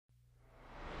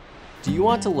Do you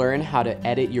want to learn how to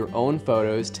edit your own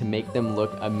photos to make them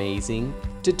look amazing?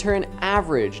 To turn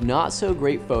average, not so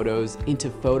great photos into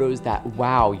photos that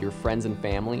wow your friends and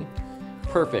family?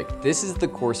 Perfect, this is the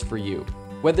course for you.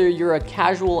 Whether you're a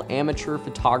casual amateur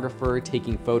photographer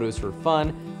taking photos for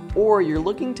fun, or you're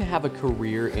looking to have a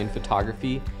career in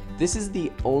photography, this is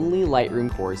the only Lightroom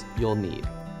course you'll need.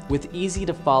 With easy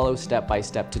to follow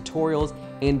step-by-step tutorials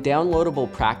and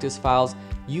downloadable practice files,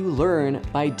 you learn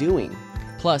by doing.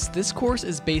 Plus, this course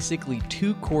is basically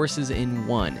 2 courses in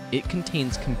one. It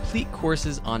contains complete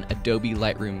courses on Adobe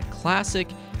Lightroom Classic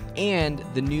and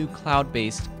the new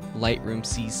cloud-based Lightroom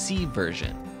CC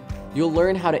version. You'll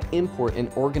learn how to import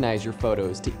and organize your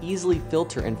photos to easily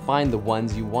filter and find the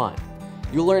ones you want.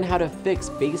 You'll learn how to fix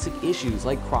basic issues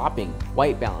like cropping,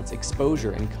 white balance,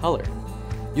 exposure, and color.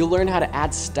 You'll learn how to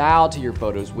add style to your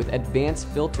photos with advanced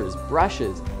filters,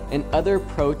 brushes, and other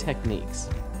pro techniques.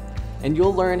 And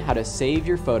you'll learn how to save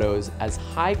your photos as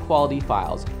high-quality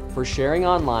files for sharing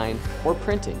online or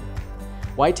printing.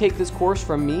 Why take this course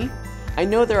from me? I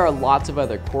know there are lots of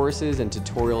other courses and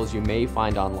tutorials you may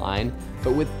find online,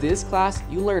 but with this class,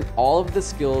 you learn all of the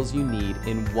skills you need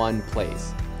in one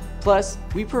place. Plus,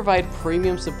 we provide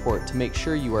premium support to make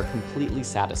sure you are completely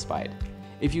satisfied.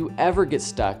 If you ever get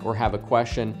stuck or have a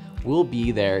question, we'll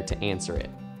be there to answer it.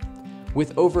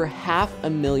 With over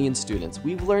 500,000 students,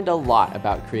 we've learned a lot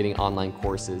about creating online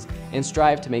courses and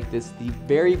strive to make this the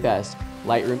very best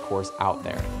Lightroom course out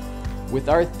there. With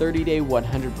our 30-day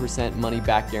 100%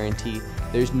 money-back guarantee,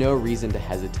 there's no reason to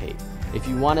hesitate. If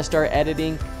you want to start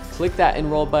editing, click that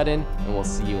enroll button and we'll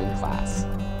see you in class.